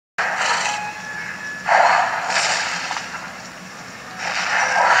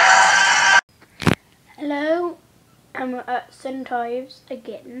we're at St. Ives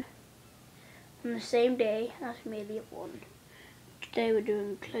again on the same day as Amelia 1. Today we're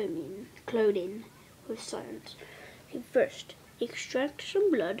doing cloning with science. Okay, first, extract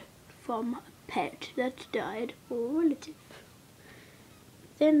some blood from a pet that died or a relative.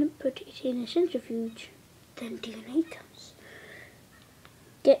 Then put it in a centrifuge. Then DNA comes.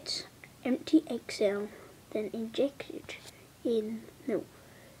 Get empty egg cell. Then inject it in. No.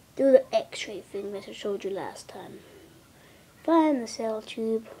 Do the X-ray thing that I showed you last time. Find the cell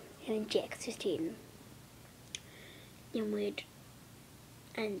tube and inject it in. Then wait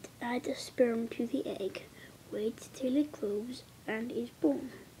and add the sperm to the egg. Wait till it grows and is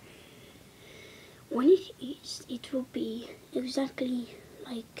born. When it is, it will be exactly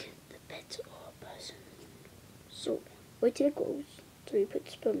like the pet or person. So wait till it grows. So you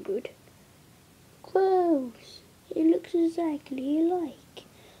put sperm good. Grows. It looks exactly like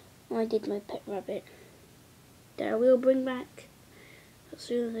I did my pet rabbit. That I will bring back as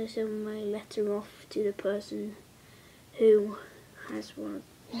soon as I send my letter off to the person who has one of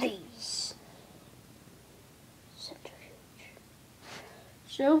these. Centrifuge.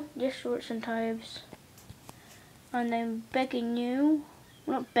 So, this short St. Ives, and I'm begging you,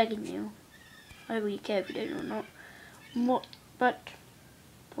 well, not begging you, I don't really care if you don't or not, but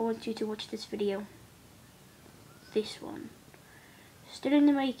I want you to watch this video. This one. Still in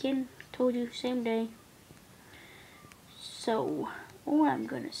the making, told you, same day. So, all I'm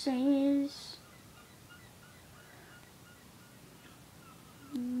gonna say is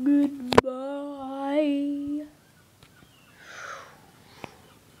goodbye.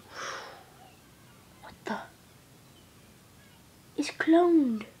 What the? It's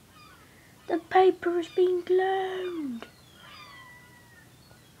cloned. The paper is being cloned.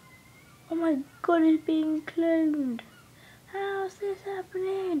 Oh my god, it's being cloned. How's this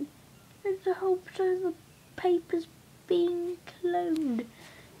happening? There's a whole bunch of the papers being cloned.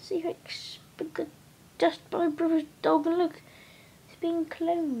 See, like, just my brother's dog, and look, it's being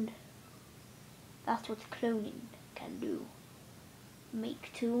cloned. That's what cloning can do.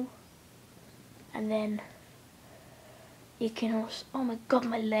 Make two, and then you can also, oh my god,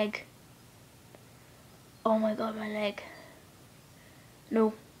 my leg. Oh my god, my leg.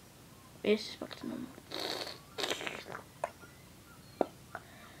 No, it's back to normal.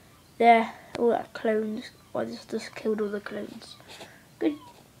 There, all that clones. I just killed all the clones.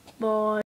 Goodbye.